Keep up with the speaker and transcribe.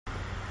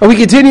And we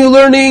continue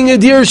learning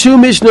Dir Shu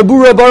Mishnah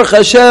Berurah Baruch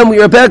Hashem. We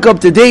are back up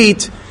to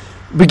date,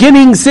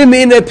 beginning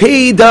Simin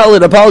Pei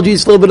Dalet.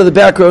 Apologies for a little bit of the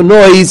background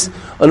noise.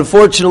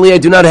 Unfortunately, I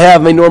do not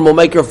have my normal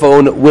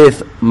microphone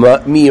with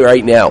me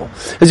right now.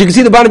 As you can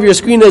see at the bottom of your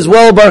screen as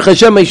well, Baruch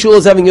Hashem, my shul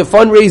is having a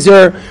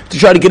fundraiser to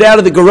try to get out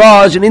of the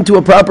garage and into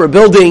a proper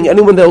building.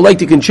 Anyone that would like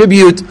to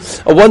contribute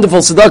a wonderful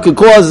tzedakah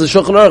cause, as the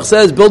Shulchan Aruch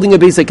says, building a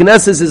basic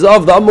Knesset is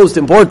of the utmost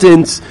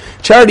importance.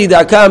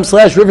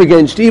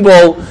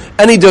 Charity.com/rivergate.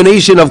 Any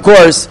donation, of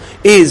course,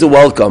 is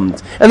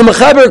welcomed. And the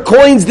Mechaber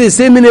coins this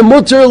in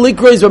Mutter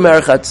Likrois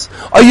B'Merchatz.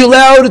 Are you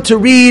allowed to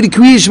read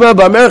Kriyishma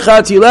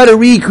B'Merchatz? Are you allowed to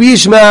read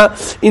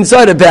Kriyishma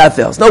inside a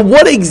bathhouse? Now,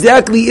 what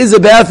exactly is a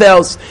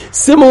bathhouse?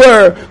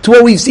 Similar to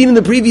what we've seen in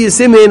the previous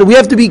siman, we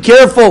have to be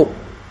careful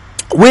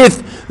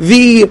with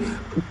the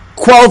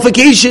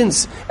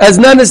qualifications, as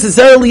not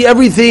necessarily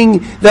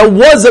everything that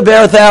was a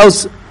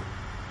bathhouse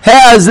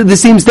has the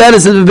same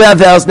status as a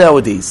bathhouse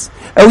nowadays.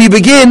 And we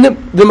begin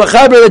the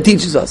Mechaber that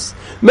teaches us.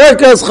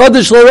 If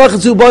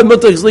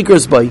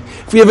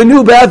we have a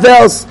new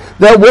bathhouse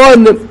that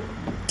one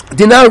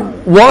did not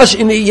wash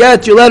in it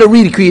yet, you're allowed to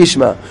read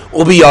Kriyishma.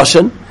 Or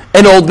B'Yashan,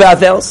 an old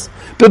bathhouse.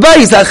 In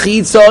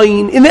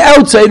the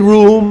outside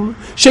room,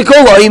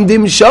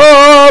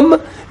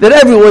 that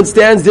everyone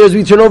stands there as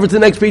we turn over to the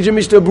next page of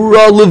Mishnah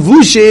Berurah,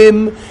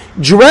 levushim,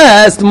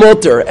 dressed,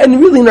 motor. And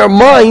really in our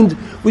mind,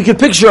 we could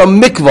picture a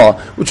mikvah,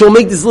 which will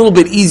make this a little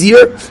bit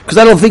easier, because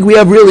I don't think we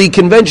have really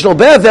conventional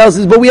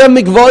bathhouses, but we have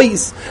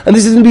mikvahs. And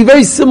this is going to be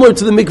very similar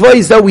to the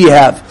mikvahs that we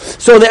have.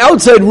 So in the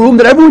outside room,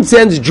 that everyone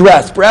stands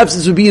dressed. Perhaps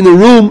this would be in the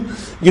room,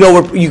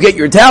 where you get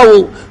your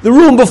towel, the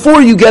room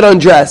before you get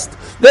undressed.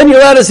 Then you're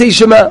allowed to say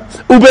Shema.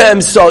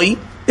 Ube'em Soi,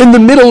 in the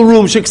middle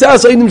room,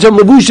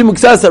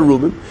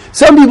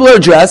 some people are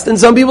dressed and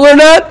some people are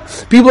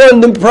not. People are in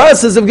the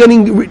process of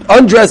getting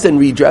undressed and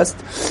redressed.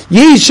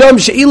 Yisham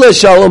She'ila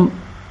Shalom,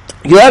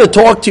 you're allowed to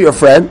talk to your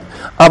friend.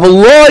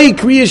 Avaloi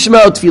Kriya Shema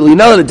Utfili, you're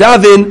not allowed to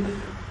daven,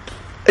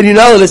 and you're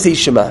not allowed to say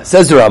Shema.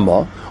 Says the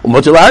Ramah.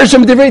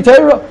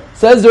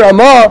 Says the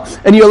Ramah,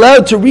 and you're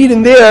allowed to read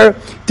in there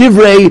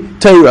Divrei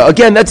Torah.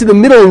 Again, that's in the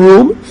middle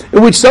room,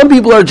 in which some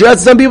people are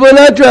dressed, some people are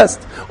not dressed.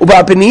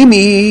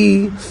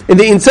 Ubapanimi, in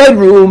the inside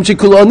room,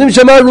 Shekulonim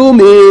Shema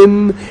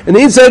Rumim, in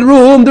the inside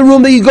room, the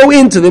room that you go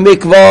into, the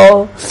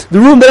mikvah, the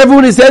room that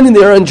everyone is standing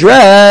there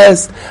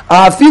undressed.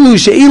 Afilu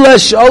Sheila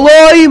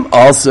Shalom,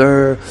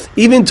 also,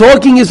 even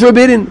talking is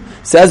forbidden.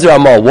 Says the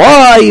Ramah,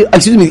 why?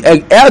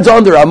 Adds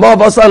on the Ramah, in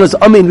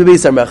the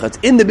Beis HaMerchatz.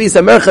 In the Beis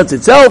HaMerchatz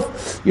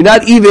itself, you're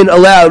not even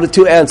allowed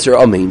to answer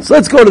Amen. So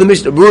let's go to the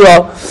Mishnah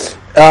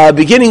Berurah,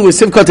 beginning with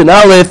Sivkot and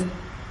Aleph,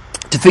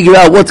 to figure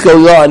out what's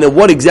going on and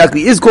what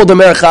exactly is called the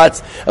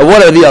Merchatz and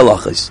what are the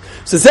halachas.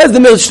 So it says the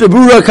Mishnah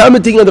Berurah,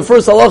 commenting on the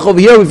first halach over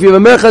here, if you have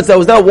a Merchatz that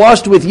was not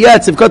washed with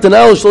yet, Sivkot and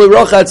Aleph, Shalei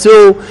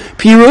Rachatzu,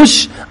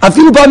 Pirush,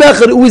 Afilu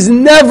Ba'Merchatz, it was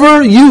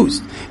never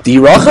used.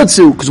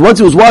 Because once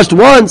it was washed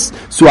once,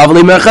 so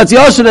Avalei Merchatz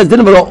Yashin as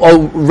didn't have a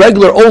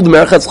regular old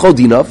Merchatz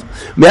Chodinav.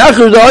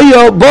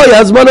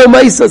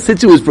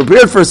 Since it was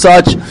prepared for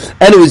such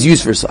and it was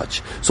used for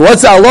such. So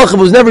what's the halach? It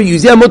was never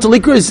used. Yeah,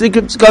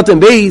 Scott and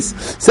base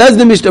says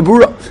the Mishnah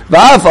Berurah.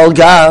 Va'afal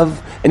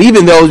Gav. And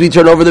even though as we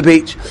turn over the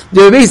page, as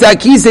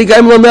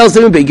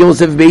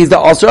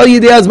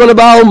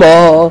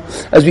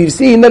we've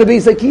seen that a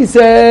Beis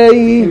HaKisei.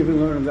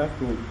 Even learn that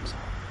rule.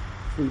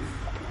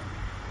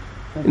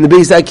 In the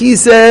Beis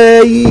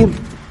HaKisei,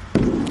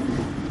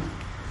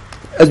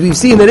 as we've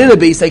seen that in a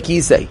Beis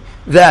HaKisei,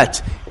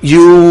 that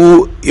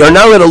you are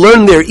not allowed to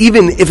learn there,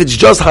 even if it's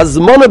just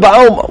Hazmana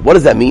Ba'alma. What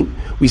does that mean?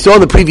 We saw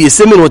in the previous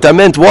siman what that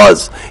meant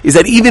is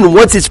that even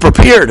once it's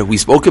prepared, we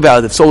spoke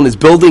about if someone is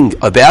building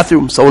a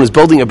bathroom, someone is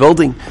building a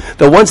building,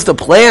 that once the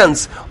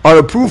plans are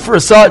approved for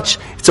such,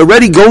 it's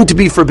already going to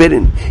be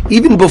forbidden.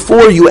 Even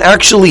before you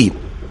actually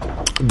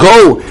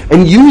go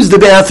and use the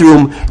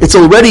bathroom, it's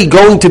already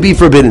going to be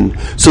forbidden.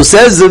 So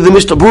says the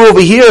Mishnah Berurah over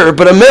here,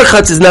 but a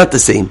merchatz is not the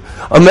same.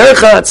 A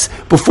merchatz,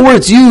 before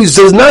it's used,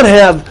 does not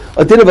have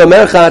a din of a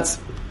merchatz,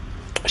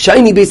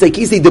 shiny Beis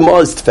HaKisei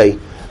demaz tfei.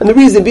 And the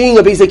reason being,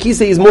 a Beis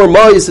HaKisei is more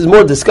ma'is, is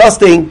more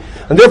disgusting,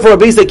 and therefore a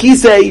Beis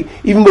HaKisei,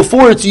 even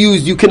before it's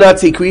used, you cannot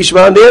say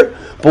Kriyishma on there,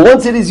 but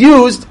once it is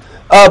used,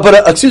 but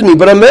a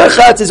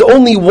merchatz is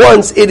only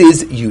once it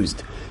is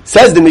used.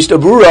 Says the Mishnah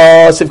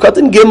Berurah, Sivkat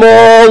and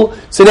Gimel.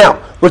 So now,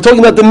 we're talking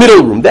about the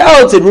middle room, the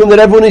outside room that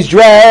everyone is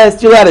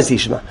dressed, you're allowed to say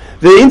Shema.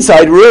 The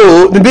inside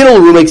room, the middle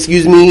room,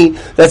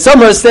 that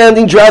some are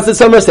standing dressed and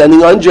some are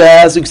standing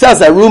undressed. Some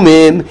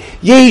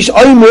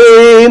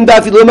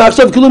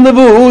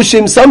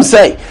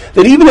say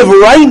that even if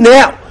right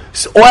now,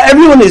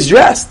 everyone is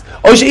dressed,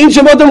 right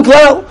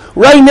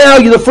now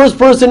you're the first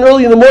person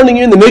early in the morning,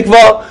 you're in the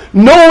mikvah,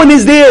 no one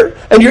is there,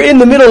 and you're in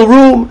the middle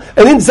room,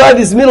 and inside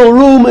this middle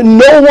room,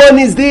 no one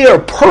is there,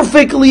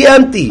 perfectly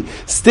empty.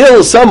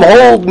 Still, some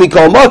hold,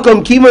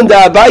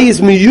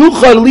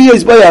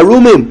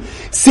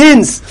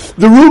 since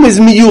the room is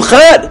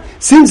miyuchad,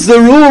 since the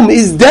room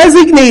is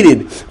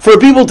designated for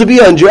people to be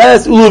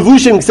undressed,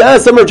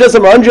 some are dressed,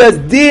 some are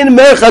undressed, din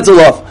merchatz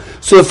alaf.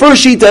 So the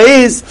first shita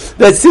is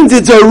that since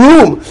it's a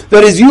room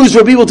that is used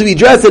for people to be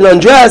dressed and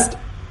undressed,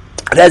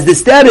 it has the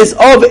status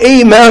of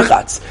a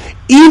merchatz.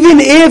 Even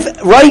if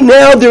right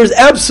now there's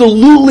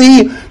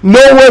absolutely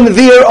no one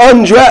there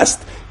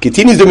undressed.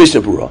 Continues the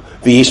Mishnah Berurah.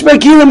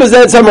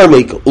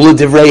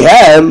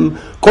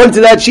 According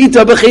to that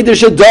shita, b'cheder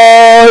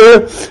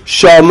shadar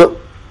sham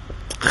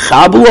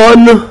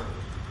chablon.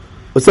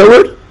 What's that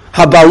word?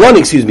 Habalon,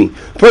 excuse me.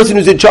 The person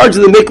who's in charge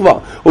of the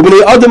mikvah.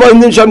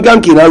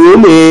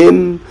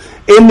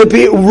 In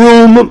the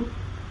room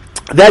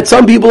that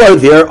some people are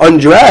there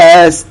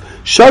undressed.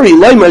 Shari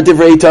Leimer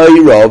Divrei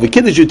Ta'ira,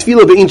 V'Kiddush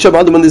Tefillah Be'in Sham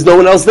Adam, when there's no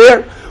one else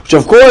there, which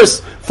of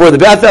course, for the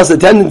bathhouse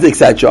attendant,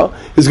 etc.,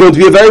 is going to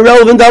be a very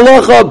relevant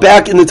halacha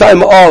back in the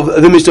time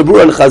of the Mishnah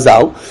Berurah and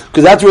Chazal,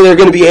 because that's where they're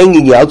going to be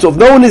hanging out. So if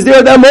no one is there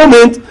at that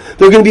moment,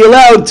 they're going to be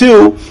allowed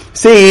to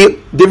say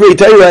Divrei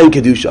Ta'ira and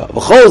Kedusha.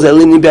 V'Chol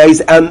Zelini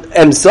Beis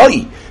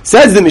Emsai,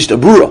 says the Mishnah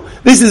Berurah.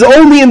 This is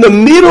only in the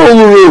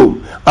middle room.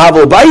 In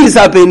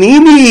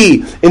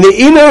the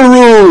inner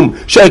room,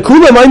 that's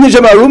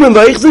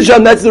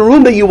the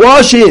room that you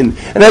wash in.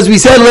 And as we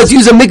said, let's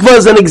use a mikvah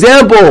as an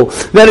example,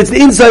 that it's the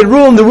inside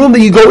room, the room that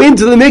you go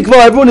into the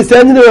mikvah, everyone is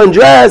standing there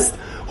undressed,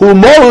 who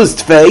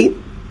most fey.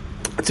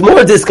 It's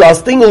more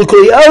disgusting. Everyone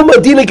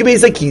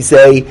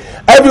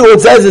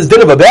says it's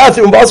din of a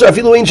bathroom, it's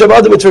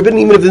forbidden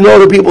even if there's no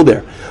other people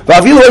there.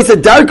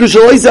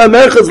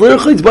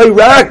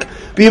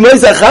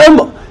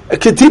 It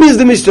continues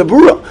the Mishnah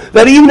Berurah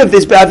that even if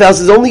this bathhouse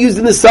is only used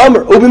in the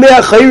summer,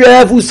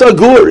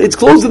 it's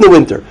closed in the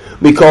winter.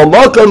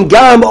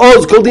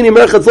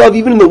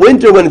 Even in the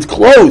winter when it's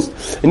closed,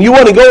 and you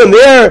want to go in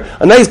there,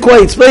 a nice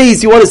quiet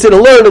space, you want to sit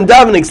and learn and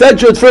daven,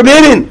 etc., it's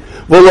forbidden.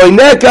 Because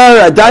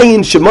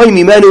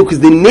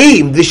the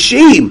name, the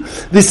shame,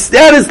 the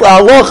status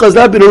la'alacha has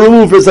not been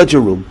removed for such a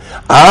room.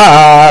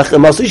 If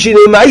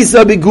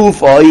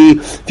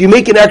you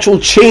make an actual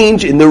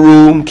change in the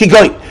room, you take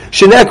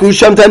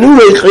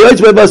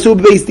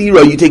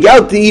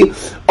out the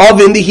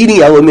oven, the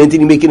heating element,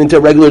 and you make it into a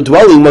regular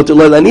dwelling.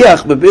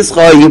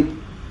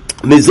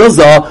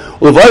 Mezuzah,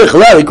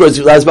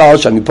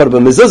 you put up a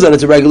mezuzah and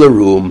it's a regular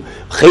room.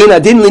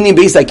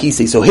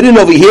 So hidden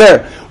over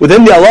here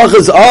within the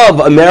halachas of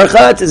a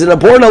merchatz is an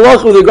important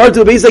halacha with regard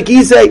to a beis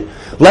hakisei.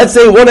 Let's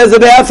say one has a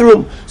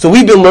bathroom. So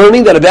we've been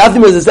learning that a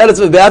bathroom is the status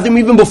of a bathroom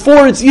even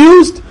before it's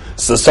used.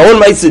 So someone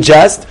might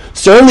suggest,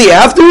 certainly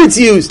after it's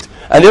used.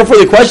 And therefore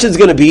the question is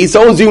going to be,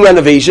 someone's doing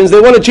renovations, they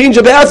want to change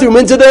a bathroom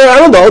into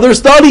their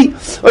study.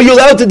 Are you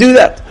allowed to do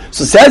that?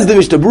 So says the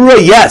Mishnah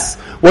Berurah, yes.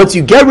 Once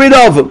you get rid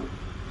of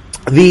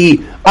the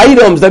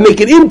items that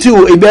make it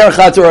into a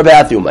merchatz or a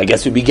bathroom, I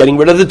guess we'd be getting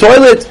rid of the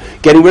toilet,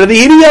 getting rid of the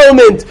heating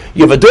element.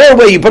 You have a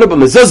doorway, you put up a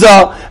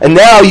mezuzah, and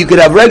now you could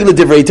have regular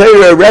divrei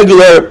Torah,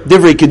 regular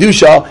divrei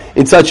kedusha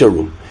in such a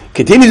room.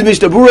 Continues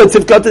Mishnah Berurah and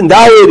Sifkat and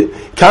David,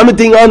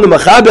 commenting on the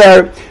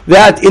Machaber,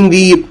 that in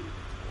the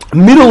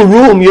middle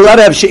room you're allowed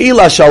to have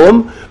she'ila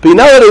shalom, but you're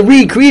not allowed to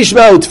read kriya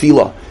shema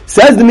tefillah.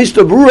 Says the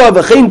Mishnah Berurah,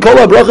 v'chein kol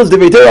ha'brachas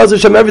divrei Torah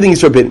Hashem, everything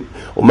is forbidden.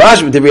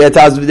 U'mash v'divrei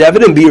ataz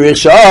v'david and birich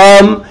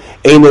sham.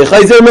 That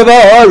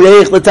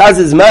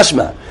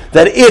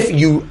if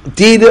you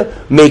did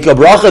make a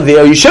bracha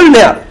there, you shouldn't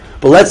have.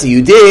 But let's say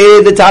you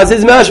did, the taz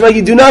is mashma,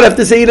 you do not have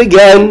to say it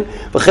again.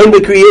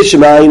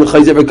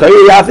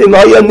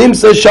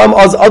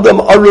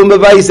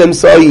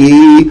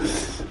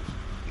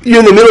 You're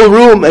in the middle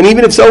room, and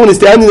even if someone is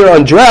standing there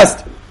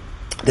undressed,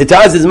 the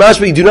taz is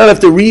mashma, you do not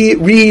have to read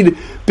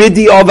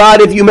bidi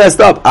avad if you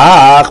messed up.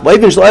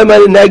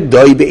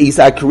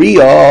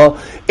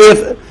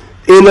 If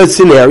in a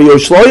scenario, or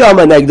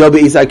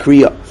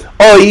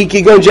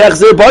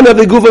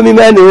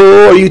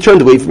you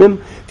turned away from him,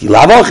 says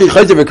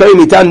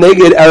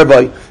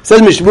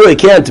Mishnah Berurah, it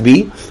can't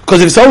be,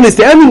 because if someone is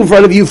standing in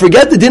front of you,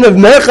 forget the din of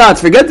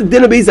merchatz, forget the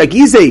din of beis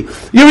hakisei,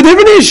 you have a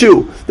different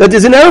issue, that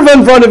there's an erva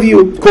in front of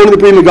you, according to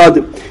the Pri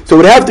Megadim. So it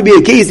would have to be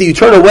a case that you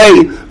turn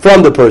away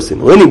from the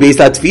person.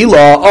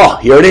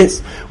 Here it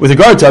is. With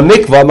regard to a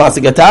mikvah,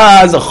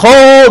 masagataz,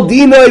 chol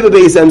dinoi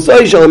bebeis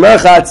emsoi shel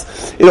merchatz,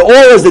 it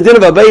all is the din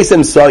of a beis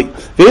emsoi.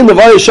 Ve'in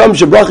levar yisham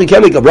shebracha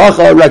can make a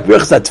bracha, rak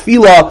birchas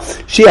tefillah,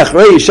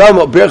 she'achrei yisham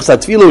birchas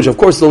tefillah, which of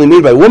course is only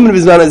made by women of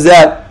his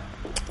that,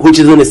 which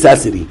is a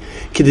necessity.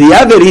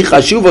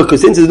 Because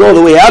since there's no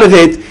other way out of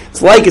it,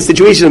 it's like a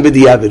situation of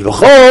b'diavad.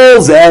 V'chol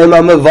zeh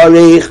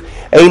ma'mavarich,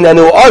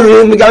 einanu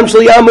arim, megam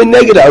shel yamin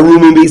neged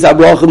arumin beis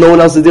habracha, no one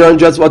else is there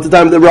undressed at the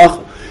time of the bracha.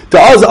 To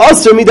us,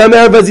 Asr midam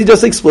erva, as he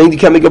just explained, you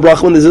can't make a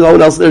bracha when there's no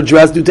one else there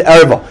dressed due to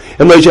erva.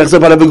 And here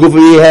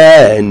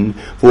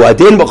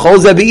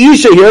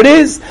it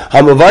is.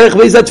 Hamavarich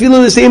beis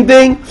hatefillah, the same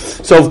thing.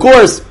 So of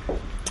course,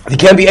 there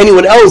can't be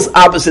anyone else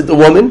opposite the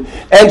woman,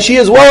 and she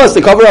as well has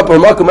to cover up her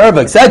makom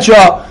erva,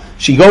 etc.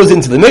 She goes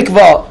into the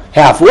mikvah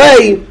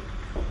halfway.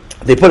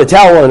 They put a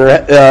towel on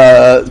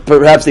her.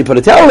 Perhaps they put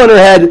a towel on her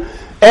head,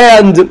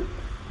 and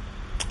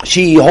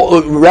she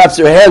wraps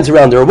her hands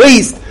around her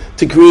waist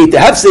to create the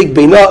hefsek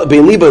bein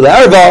liba the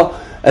erva,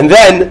 and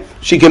then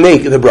she can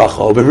make the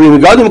bracha. But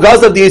regarding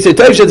because of the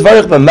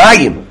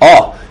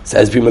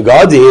Says Pri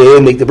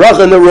Megadim, make the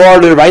bracha in the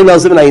order. Rayin al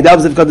Siman Ayin Dav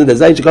Ziv Katan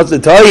Dezayin Shekatz the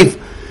Toif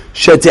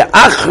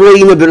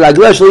Shete'achrein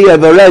B'Ragla Shli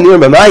Yavarei Nir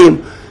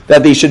B'Mayim,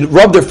 that they should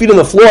rub their feet on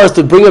the floors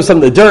to bring up some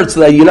of the dirt,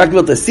 so that you're not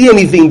going to be able to see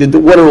anything. The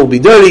water will be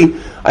dirty.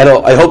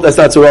 I hope that's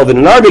not so relevant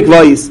in Arabic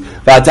voice.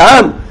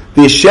 V'atam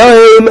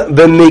v'shem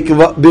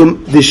b'mikva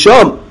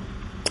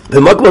in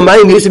the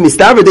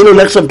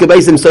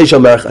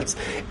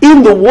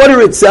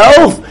water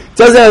itself, it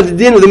doesn't have to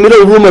do with the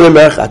middle room of the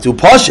merchatz. Of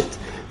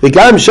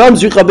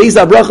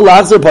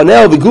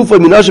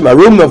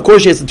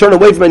course, she has to turn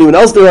away from anyone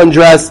else that are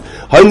undressed.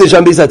 You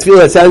should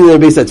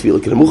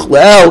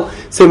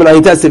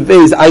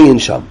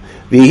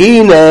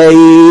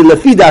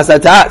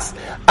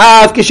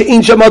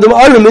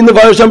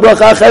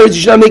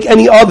not make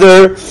any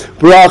other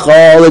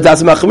bracha,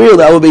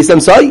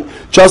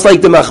 just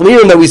like the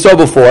machmirim that we saw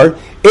before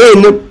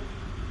in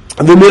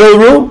the middle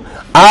room.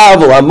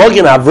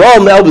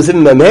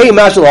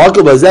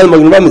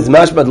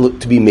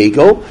 To be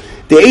mako.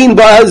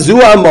 Because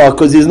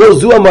there's no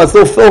zuama, it's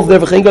no filth,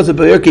 never goes to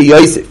Be'erke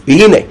Yosef.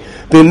 In the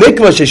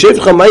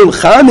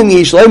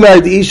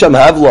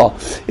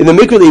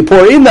mikvah they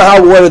pour in the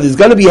hot water, there's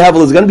going to be havla,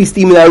 there's going to be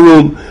steam in that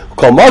room.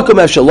 It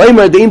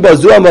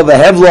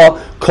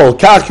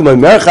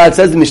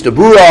says the Mishnah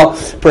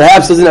Berurah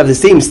perhaps doesn't have the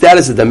same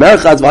status as the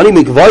merchatz.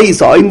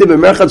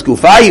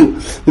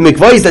 The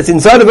mikvahis that's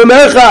inside of a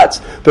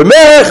merchatz. But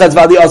merchatz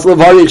v'adi asla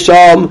v'harich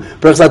sham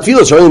perhaps not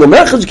tefillah. Showing the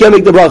merchatz you can't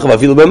make the bracha.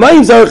 V'afilu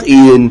b'mayim zarich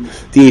in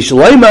the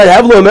shloimah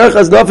havlo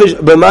merchatz nafish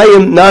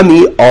b'mayim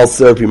nami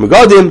also Pri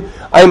Megadim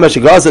ayim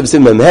mashagasav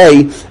sim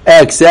memhei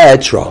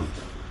etc.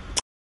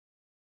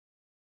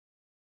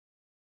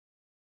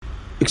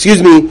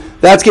 Excuse me,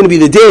 that's going to be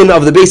the din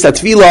of the Beis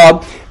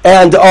HaTfilah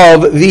and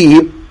of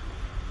the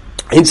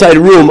inside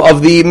room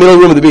of the middle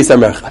room of the Beis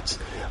HaMerchatz.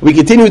 We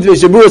continue with the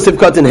Mishnah Berurah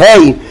Sivkat and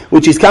Hey,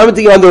 which is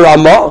commenting on the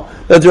Ramah,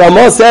 that the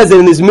Ramah says that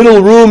in this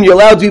middle room you're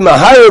allowed to be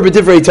Mahayir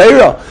B'Divrei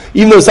Torah,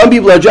 even though some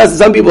people are dressed and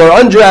some people are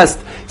undressed.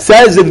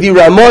 Says that the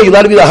Ramah, you're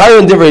allowed to be the higher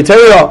in Divrei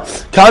Torah.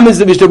 Comments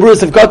the Mishnah Berurah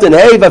Sivkat and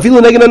Hey,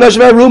 Vafilu Neged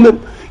Anashim HaRumim.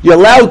 You're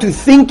allowed to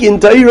think in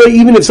Torah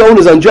even if someone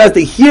is undressed.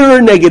 The hearer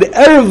Neged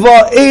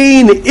Erva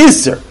Ein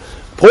Isser.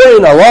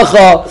 Pouring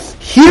halacha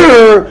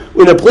here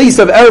in a place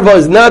of erva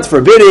is not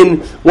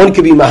forbidden. One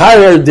could be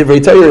mahar divrei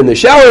Torah in the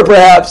shower,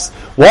 perhaps.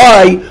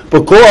 Why?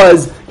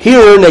 Because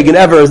here negen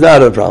ever is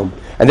not a problem.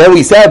 And then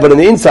we said, but in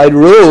the inside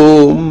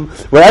room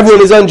where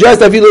everyone is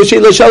undressed, afilu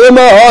sheila shalom.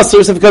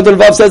 Source of Katan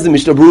Vav says the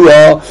Mishnah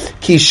Berurah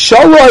ki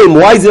shalom.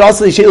 Why is it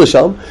also the sheila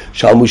shalom?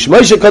 Shalom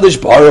u'shmoshe kadosh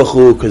baruch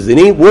hu, because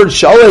the word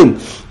shalom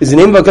is the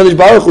name of Kadosh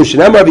Baruch Hu.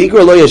 Shenam Rabbi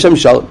Yikra lo Yashem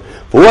shalom.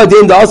 For what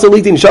din also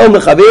litin shalom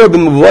lechaver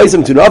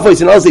b'mavoisim to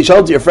nafos, and also say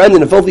shalom to your friend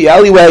in a filthy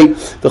alleyway.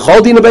 The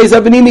chol din of Beis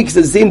HaBenimi, because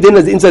it's the same din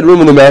as the inside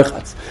room in the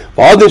merchatz.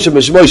 What if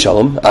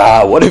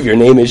your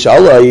name is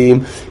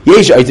Shalom?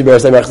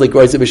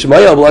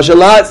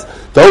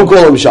 Don't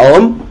call him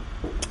Shalom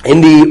in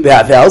the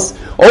bathhouse.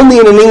 Only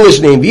in an English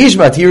name.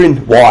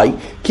 Why?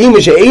 Your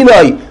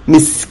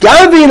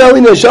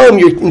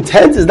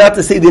intent is not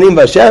to say the name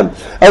of Hashem.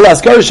 But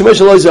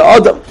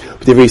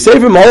if you say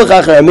from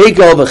Malachach or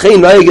Amekel,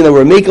 that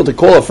we're Amekel to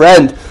call a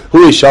friend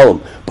who is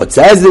Shalom. But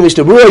says the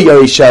Mishnah Berurah,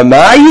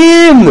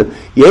 Yerishamayim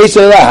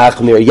Yesha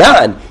Hachmir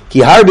Yan. Ki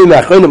harbi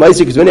ma'achronim ma'aser,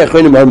 because many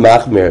achronim are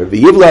machmir.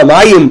 V'yivla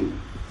ha'mayim,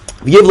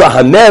 v'yivla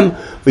ha'mem,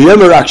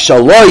 v'yomer rak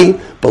shaloi,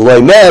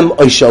 b'loi mem,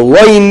 oy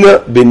shaloin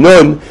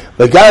b'nun,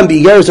 v'gam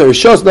b'yigeres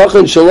ha'rishos,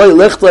 nachon shaloi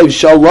lechtlev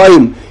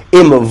shaloim,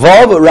 im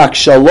vav rak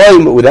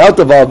shaloim, without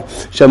the vav,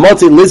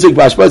 shamotzi lizik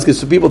b'ashpaz,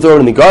 because people throw it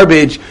in the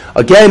garbage.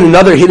 Again,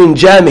 another hidden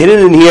gem,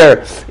 hidden in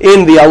here,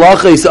 in the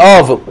halachos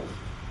of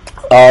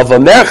a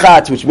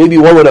merchatz, which maybe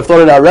one would have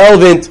thought are not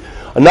relevant.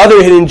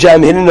 Another hidden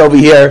gem hidden over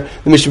here.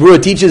 The Mishnah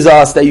Berurah teaches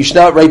us that you should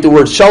not write the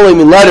word Shalom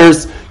in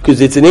letters because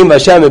it's the name of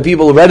Hashem and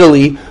people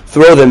readily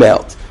throw them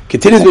out.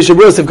 Continues Mishnah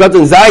Berurah Sivkat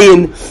and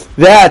Zayin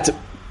that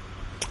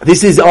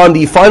this is on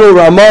the final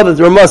Ramah that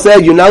the Ramah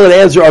said you're not going to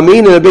answer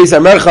Amin in the Beis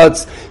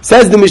HaMerchatz.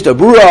 Says the Mishnah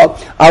Berurah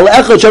Al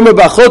Echad Shemer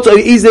Bachot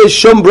Izeh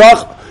Shom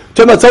Brach.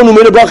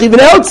 Even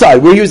outside,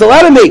 where you use a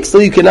lot of make,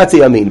 still you cannot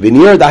say Amin. The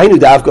inside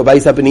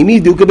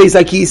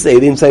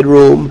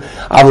room,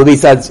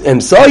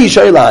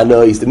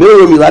 the middle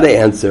room, you're allowed to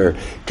answer.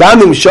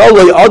 Someone asks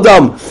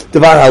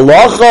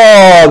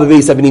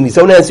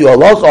you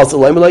halacha,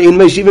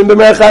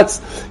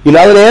 you're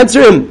not allowed to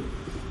answer him.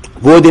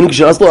 You're not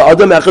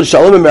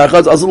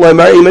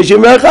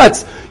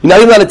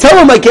even allowed to tell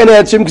him I can't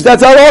answer him because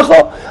that's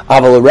halacha.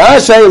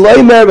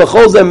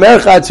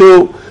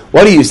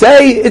 What do you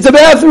say? It's a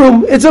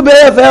bathroom. It's a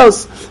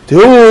bathhouse. To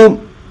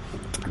whom?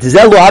 That's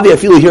not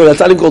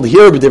even called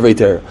here, but divrei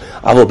Torah.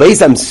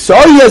 I'm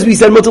sorry, as we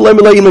said, if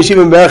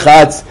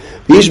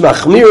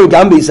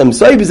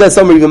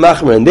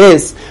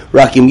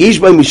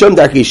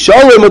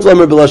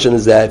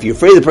you're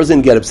afraid the person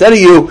can get upset at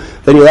you,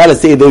 then you're allowed to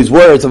say those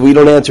words if we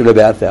don't answer in the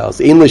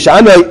bathhouse.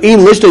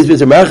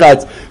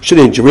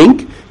 Shouldn't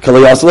drink.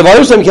 Kalayas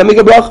levayish time can't make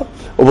a bracha.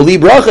 Or will leave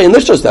bracha and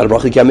lishta that a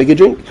bracha can't make a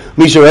drink.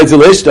 Misha writes a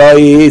lishta.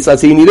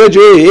 Let's say you need a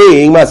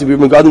drink. Must be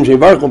megadim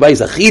sheivarch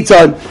ubayis a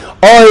chitzon.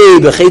 Oy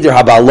b'cheder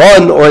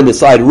habalon or in the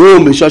side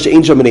room. B'shash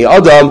ein sham b'nei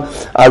adam.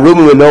 A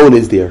room where no one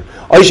is there.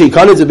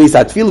 Similar to what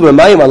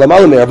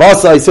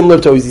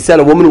he said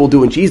a woman will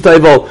do when she's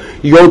taival.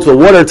 You go into the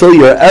water till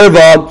you're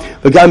erva,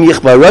 and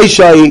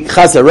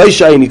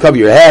you cover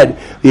your head.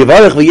 You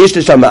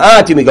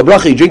make a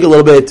bracha, you drink a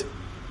little bit.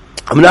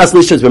 And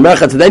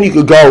then you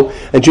could go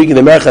and drink in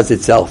the merchatz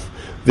itself.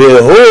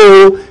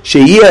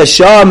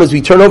 As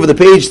we turn over the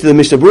page to the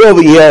Mishnah Berurah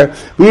over here,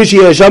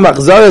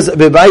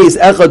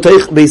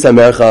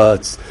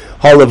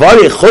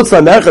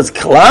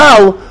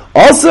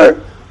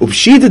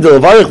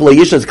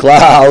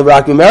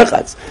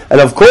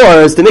 and of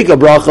course, to make a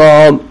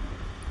bracha,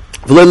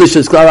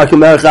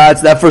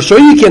 that for sure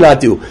you cannot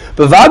do.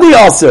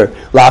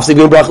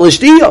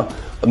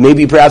 But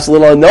maybe perhaps a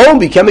little unknown,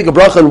 but you can make a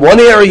bracha in one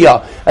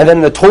area, and then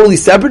in a totally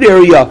separate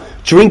area,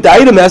 drink the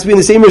item has to be in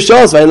the same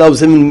rishos.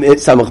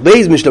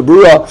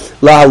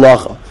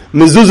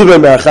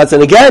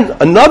 And again,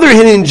 another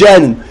hidden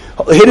gem,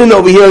 hidden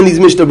over here in these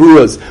Mishnah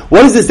Berurahs.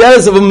 What is the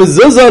status of a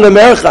mezuzah and a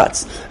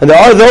merchatz? And there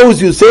are those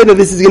who say that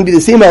this is going to be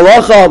the same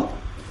halacha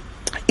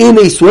in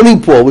a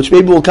swimming pool, which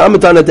maybe we'll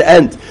comment on at the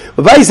end.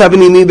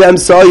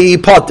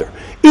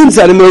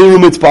 Inside a million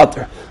room, it's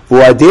potter.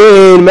 If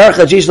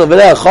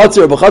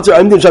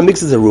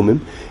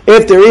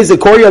there is a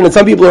courtyard and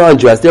some people are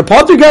undressed, they're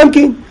potter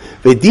gamkin.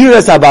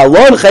 Because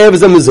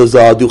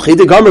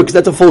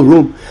that's a full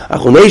room. You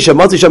have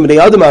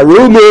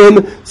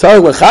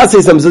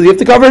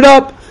to cover it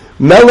up.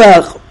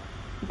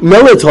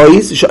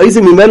 Melatois,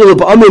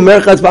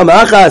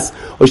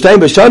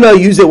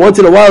 use it once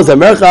in a while as a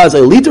merchaz, a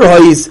liter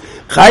hois,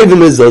 chayv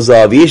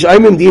mezuzah. V'yesh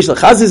aimim diyesh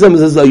l'chazis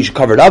mezuzah. You should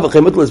cover it up.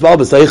 V'chemut l'zbal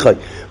b'seichai.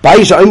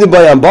 Bayish aimim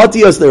bayam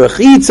batiyos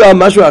l'rechitza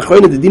mashra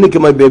achroina dedina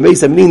k'may b'mei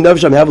saminin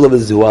navsham havla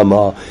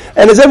v'zuama.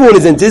 And as everyone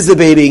is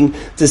anticipating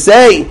to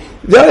say, to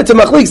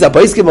machlik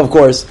zapaiskim, of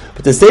course,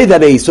 but to say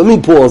that a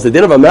swimming pool is the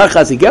din of a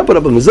merchaz, you can't put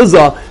up a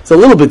mezuzah. It's a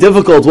little bit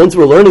difficult once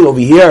we're learning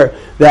over here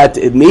that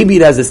maybe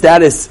it has a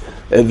status.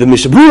 The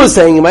Mishnah Berurah is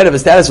saying it might have a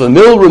status of a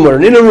middle room or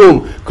an inner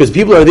room because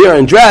people are there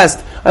undressed.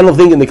 I don't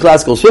think in the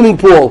classical swimming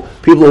pool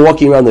people are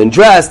walking around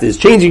undressed. There's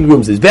changing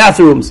rooms, there's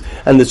bathrooms,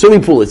 and the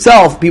swimming pool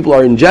itself, people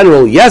are in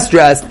general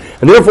dressed,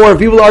 and therefore if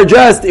people are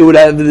dressed, it would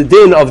have the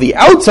din of the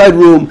outside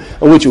room,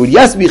 in which it would be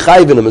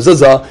chayv in a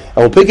mezuzah, and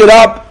we'll pick it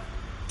up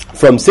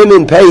from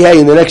Simin Pei Hey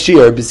in the next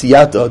year,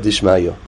 B'siyata Dishmaya.